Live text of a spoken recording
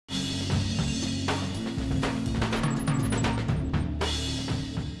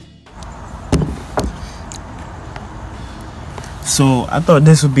So I thought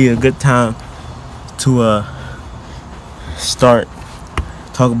this would be a good time to start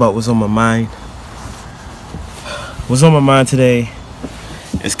talk about what's on my mind. What's on my mind today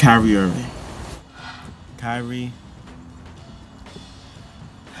is Kyrie Irving. Kyrie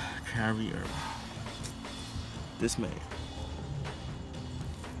Irving. This man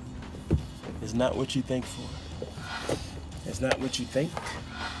is not what you think for. It's not what you think.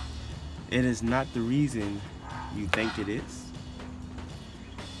 It is not the reason you think it is.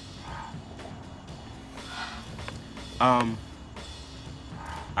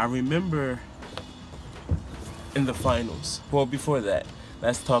 I remember in the finals. Well, before that,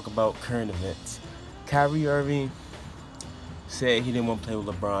 let's talk about current events. Kyrie Irving said he didn't want to play with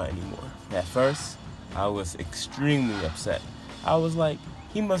LeBron anymore. At first, I was extremely upset. I was like,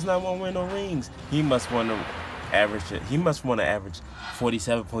 he must not want to win no rings. He must want to average it. He must want to average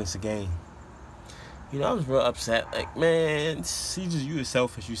 47 points a game. You know, I was real upset. Like, man, you is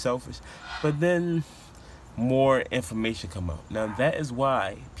selfish. You selfish. But then more information come out. Now that is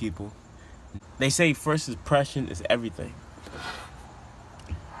why people, they say first impression is everything.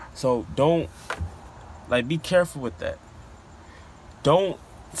 So don't, be careful with that. Don't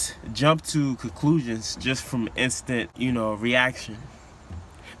jump to conclusions just from instant, reaction.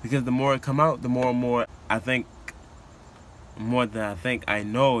 Because the more it come out, the more and more I think, more than I think I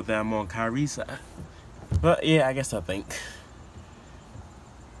know that I'm on Kyrie's side. But yeah, I guess I think.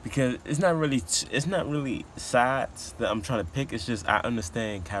 Because it's not really sides that I'm trying to pick. It's just I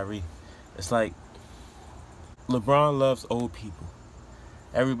understand Kyrie. It's like LeBron loves old people.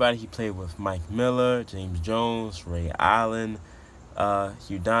 Everybody he played with: Mike Miller, James Jones, Ray Allen,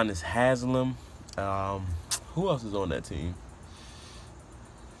 Udonis Haslem. Who else is on that team?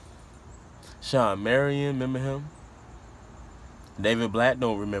 Sean Marion, remember him? David Blatt,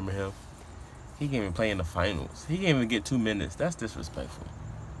 don't remember him. He can't even play in the finals. He can't even get 2 minutes. That's disrespectful.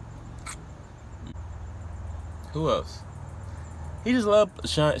 Who else? He just loved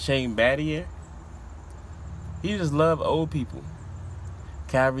Shane Battier. He just loved old people.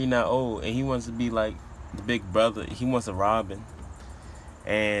 Kyrie not old, and he wants to be like the big brother. He wants a Robin.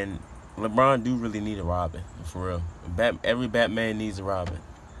 And LeBron do really need a Robin, for real. Every Batman needs a Robin.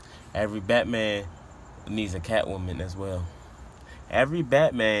 Every Batman needs a Catwoman as well. Every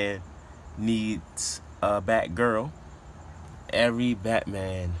Batman needs a Batgirl. Every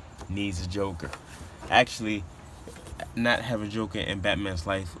Batman needs a Joker. Actually, not have a Joker in Batman's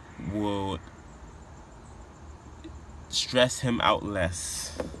life will stress him out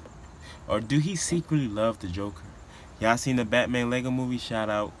less. Or do he secretly love the Joker? Y'all seen the Batman Lego movie? Shout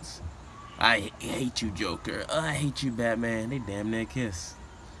outs. I hate you, Joker. I hate you, Batman. They damn near kiss.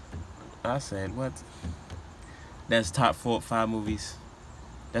 I said, what? That's top 4 or 5 movies.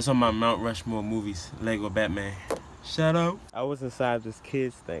 That's on my Mount Rushmore movies. Lego Batman. Shout out. I was inside this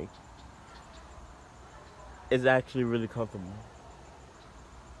kids thing. It's actually really comfortable.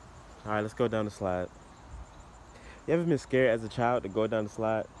 Alright, let's go down the slide. You ever been scared as a child to go down the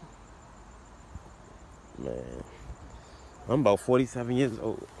slide? Man, I'm about 47 years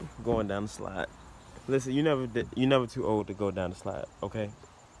old going down the slide. Listen, you never too old to go down the slide, okay?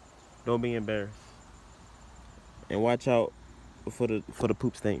 Don't be embarrassed. And watch out for the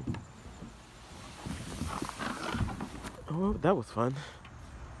poop stain. Oh, that was fun.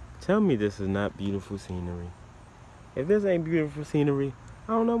 Tell me this is not beautiful scenery. If this ain't beautiful scenery,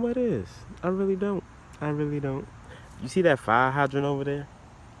 I don't know what is. I really don't. You see that fire hydrant over there?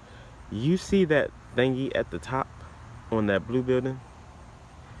 You see that thingy at the top on that blue building?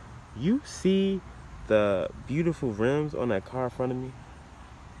 You see the beautiful rims on that car in front of me?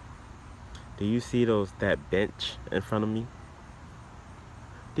 Do you see that bench in front of me?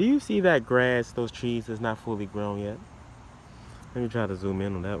 Do you see that grass, those trees that's not fully grown yet? Let me try to zoom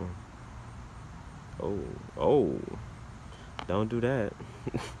in on that one. Oh, don't do that.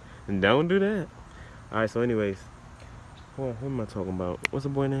 Don't do that. Alright, so anyways, what am I talking about? What's the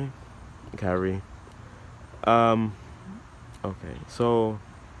boy name? Kyrie. Okay, so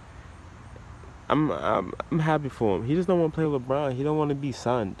I'm happy for him. He just don't want to play with LeBron. He don't want to be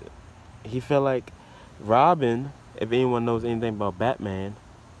sunned. He felt like Robin, if anyone knows anything about Batman,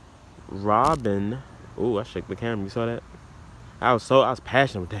 Robin, ooh, I shook the camera, you saw that? I was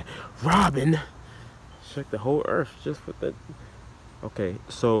passionate with that. Robin shook the whole earth just with that. Okay,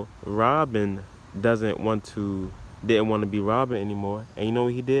 so Robin didn't want to be Robin anymore. And you know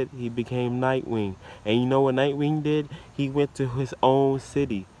what he did? He became Nightwing. And you know what Nightwing did? He went to his own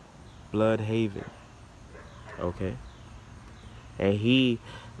city, Bloodhaven. Okay? And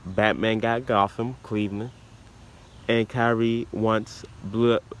Batman got Gotham, Cleveland. And Kyrie wants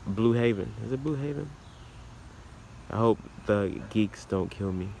Blue Haven. Is it Blue Haven? I hope the geeks don't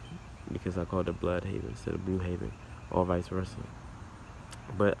kill me because I called it Blood Haven instead of Blue Haven, or vice versa.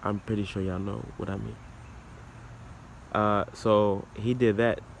 But I'm pretty sure y'all know what I mean. So he did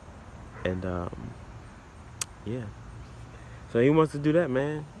that, and yeah. So he wants to do that,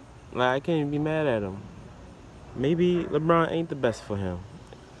 man. Like, I can't even be mad at him. Maybe LeBron ain't the best for him.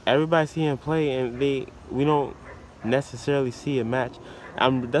 Everybody see him play, and we don't necessarily see a match.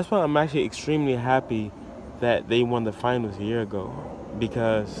 That's why I'm actually extremely happy that they won the finals a year ago,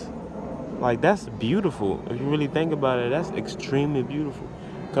 because like that's beautiful. If you really think about it, that's extremely beautiful.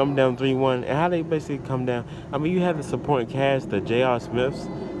 Come down 3-1, and how they basically come down. I mean, you have the supporting cast, the J.R. Smiths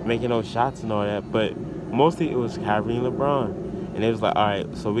making those shots and all that, but mostly it was Kyrie and LeBron, and it was like, all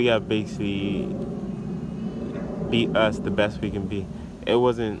right, so we got basically beat us the best we can be. It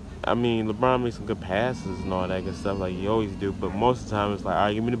wasn't. I mean, LeBron made some good passes and all that good stuff like he always do, but most of the time it's like, all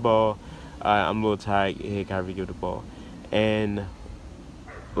right, give me the ball. I'm a little tired. Here, Kyrie, give the ball, and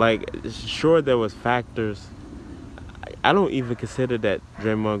like, sure there was factors. I don't even consider that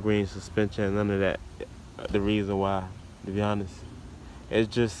Draymond Green suspension and none of that the reason why. To be honest,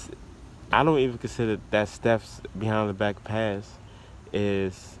 it's just I don't even consider that Steph's behind the back pass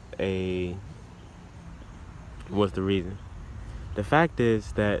is a was the reason. The fact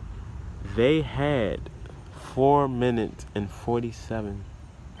is that they had 4 minutes and 47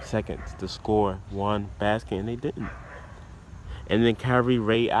 seconds to score one basket, and they didn't. And then Kyrie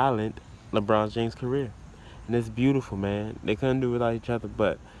Ray Allen, LeBron James' career. And it's beautiful, man. They couldn't do it without each other,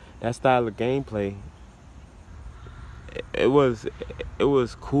 but that style of gameplay, it was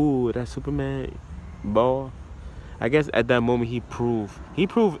cool. That Superman ball. I guess at that moment he proved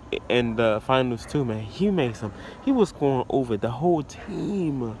in the finals too, man. He was scoring over the whole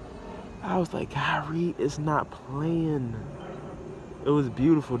team. I was like, Kyrie is not playing. It was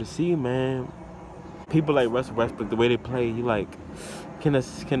beautiful to see, man. People like Russell Westbrook, the way they play, he like, can a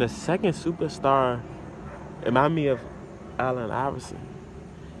second superstar remind me of Allen Iverson?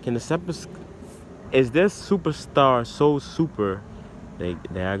 Is this superstar so super?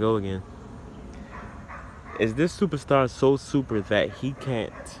 There I go again. Is this superstar so super that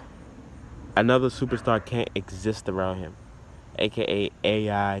another superstar can't exist around him? AKA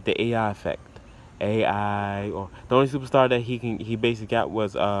AI, the AI effect. AI, or the only superstar that he basically got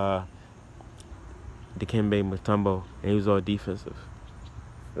was Dikembe Mutombo, and he was all defensive.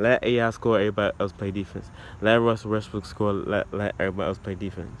 Let AI score, everybody else play defense. Let Russell Westbrook score, let everybody else play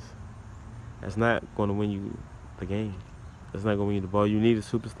defense. That's not going to win you the game. That's not going to win you the ball. You need a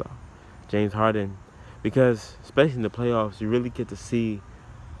superstar. James Harden, because especially in the playoffs, you really get to see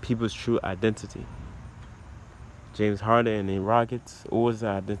people's true identity. James Harden and the Rockets, what was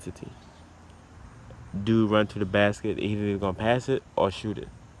their identity? Dude run to the basket, either going to pass it or shoot it.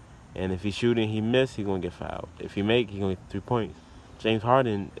 And if he's shooting, he miss, he's going to get fouled. If he make, he's going to get 3 points. James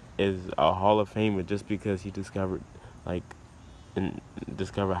Harden is a Hall of Famer just because he discovered how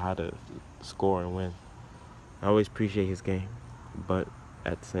to score and win. I always appreciate his game, but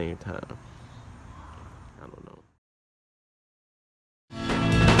at the same time, I don't know.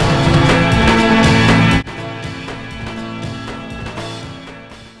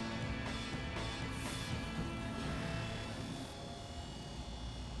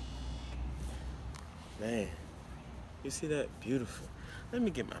 Man, you see that? Beautiful. Let me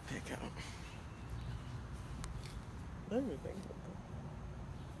get my pick out. Let me think about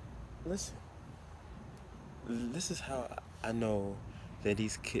that. Listen, this is how I know that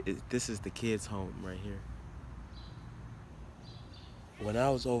this is the kids' home right here. When I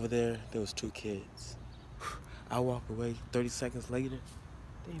was over there was 2 kids. I walk away, 30 seconds later,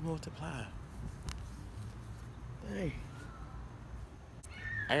 they multiply. Hey,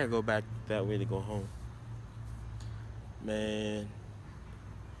 I gotta go back that way to go home. Man,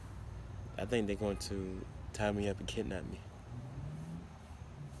 I think they're going to tie me up and kidnap me.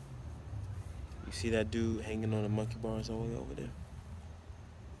 You see that dude hanging on the monkey bars all the way over there?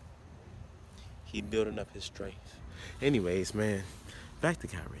 He building up his strength. Anyways, man, back to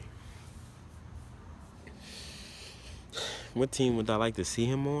Kyrie. What team would I like to see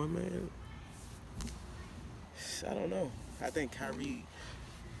him on, man? I don't know. I think Kyrie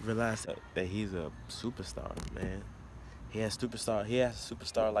realized that he's a superstar, man. He has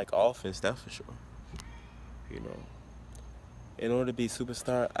superstar like offense, that's for sure. You know, in order to be a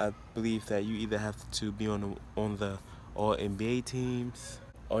superstar, I believe that you either have to be on the All NBA teams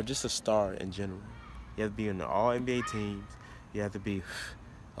or just a star in general. You have to be on the All NBA teams. You have to be an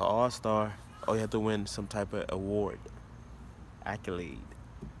All-Star, or you have to win some type of award, accolade.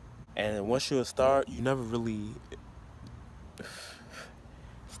 And once you're a star, you never really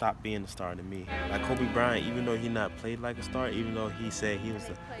stopped being a star to me. Like Kobe Bryant, even though he not played like a star, even though he said he was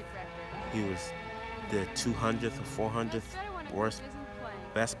the 200th or 400th worst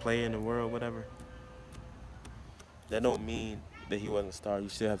best player in the world, whatever. That don't mean that he wasn't a star. You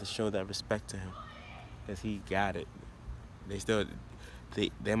still have to show that respect to him, cause he got it.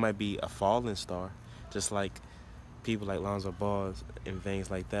 They might be a falling star, just like people like Lonzo Balls and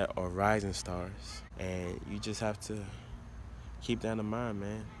things like that are rising stars. And you just have to keep that in mind,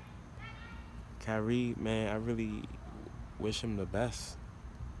 man. Kyrie, man, I really wish him the best.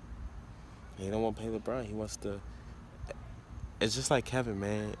 He don't want to play LeBron. He wants to. It's just like Kevin,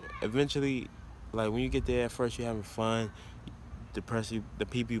 man. Eventually, like when you get there at first, you're having fun. The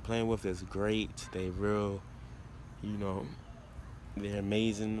people you're playing with is great. They real, you know, they're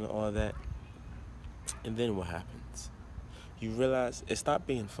amazing and all that. And then what happens? You realize it stopped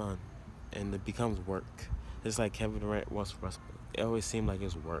being fun, and it becomes work. It's like Kevin Durant wants Westbrook. It always seemed like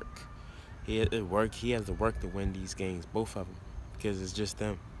it's work. He has to work to win these games, both of them, because it's just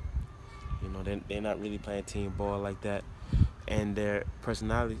them. You know, they're not really playing team ball like that, and their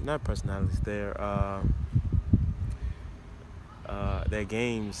their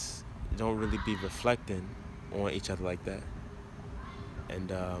games don't really be reflecting on each other like that,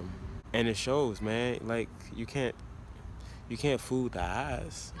 and it shows, man. Like you can't fool the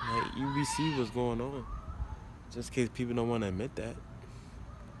eyes. Like you see what's going on, just in case people don't want to admit that.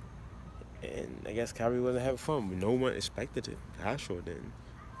 And I guess Kyrie wasn't having fun, but no one expected it. I sure didn't.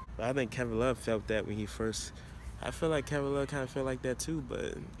 But I think Kevin Love felt that when he first. I feel like Kevin Love kind of felt like that too,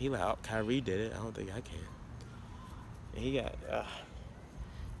 but he like, oh, Kyrie did it. I don't think I can. And he got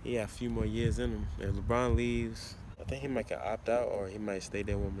a few more years in him. If LeBron leaves, I think he might get opt out or he might stay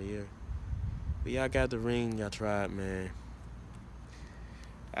there one more year. But y'all got the ring. Y'all tried, man.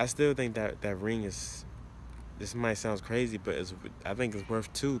 I still think that ring is. This might sound crazy, but I think it's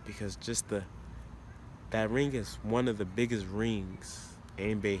worth two because just that ring is one of the biggest rings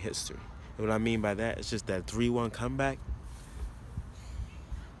in NBA history. And what I mean by that is just that 3-1 comeback.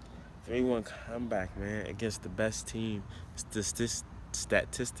 3-1 comeback, man, against the best team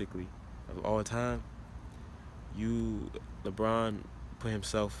statistically of all time. LeBron put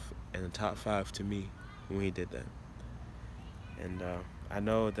himself in the top 5 to me when he did that. And I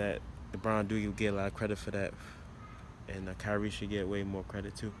know that LeBron do get a lot of credit for that, and Kyrie should get way more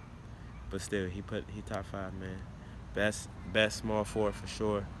credit too. But still, he top 5, man. Best small forward for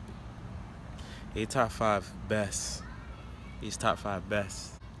sure. He top 5 best. He's top 5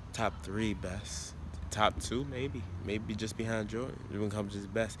 best. Top 3 best. Top 2 maybe just behind Jordan. When it comes to his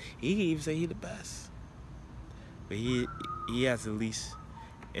best, he can even say he the best. But he has at least,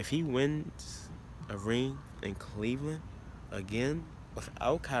 if he wins a ring in Cleveland again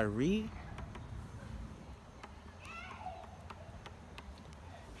without Kyrie,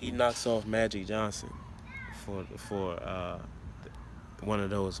 he knocks off Magic Johnson for one of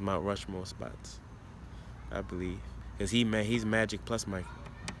those Mount Rushmore spots, I believe, because he's Magic plus Michael.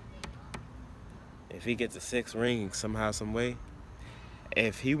 If he gets a 6th ring somehow, some way,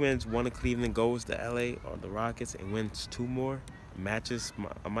 if he wins one of Cleveland, goes to LA or the Rockets and wins 2 more, matches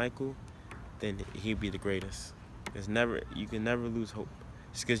Michael, then he'd be the greatest. You can never lose hope.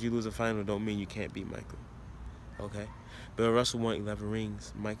 Just because you lose a final don't mean you can't beat Michael. Okay? Bill Russell won 11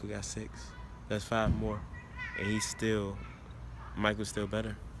 rings. Michael got 6. That's 5 more. And Michael's still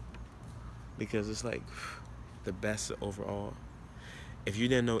better. Because it's like the best overall. If you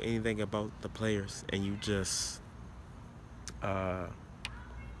didn't know anything about the players and you just if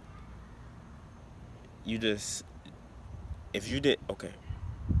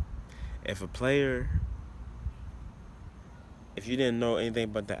you didn't know anything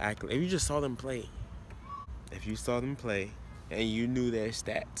about the accolade, if you just saw them play, and you knew their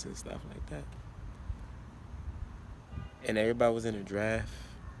stats and stuff like that, and everybody was in a draft,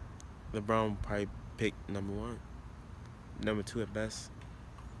 LeBron would probably pick number 1, number 2 at best,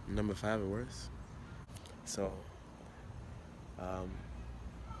 number 5 at worst. So,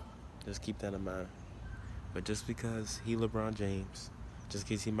 just keep that in mind. But just because he LeBron James, just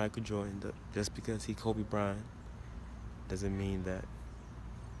because he Michael Jordan, just because he Kobe Bryant, doesn't mean that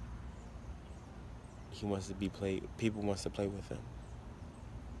he wants to be played. People wants to play with him.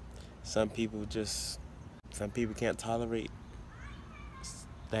 Some people can't tolerate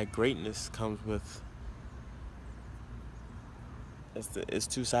that greatness comes with. It's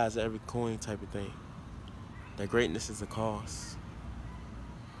 2 sides of every coin type of thing. That greatness is a cost,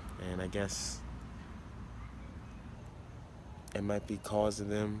 and I guess it might be causing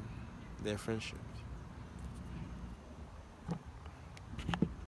them their friendship.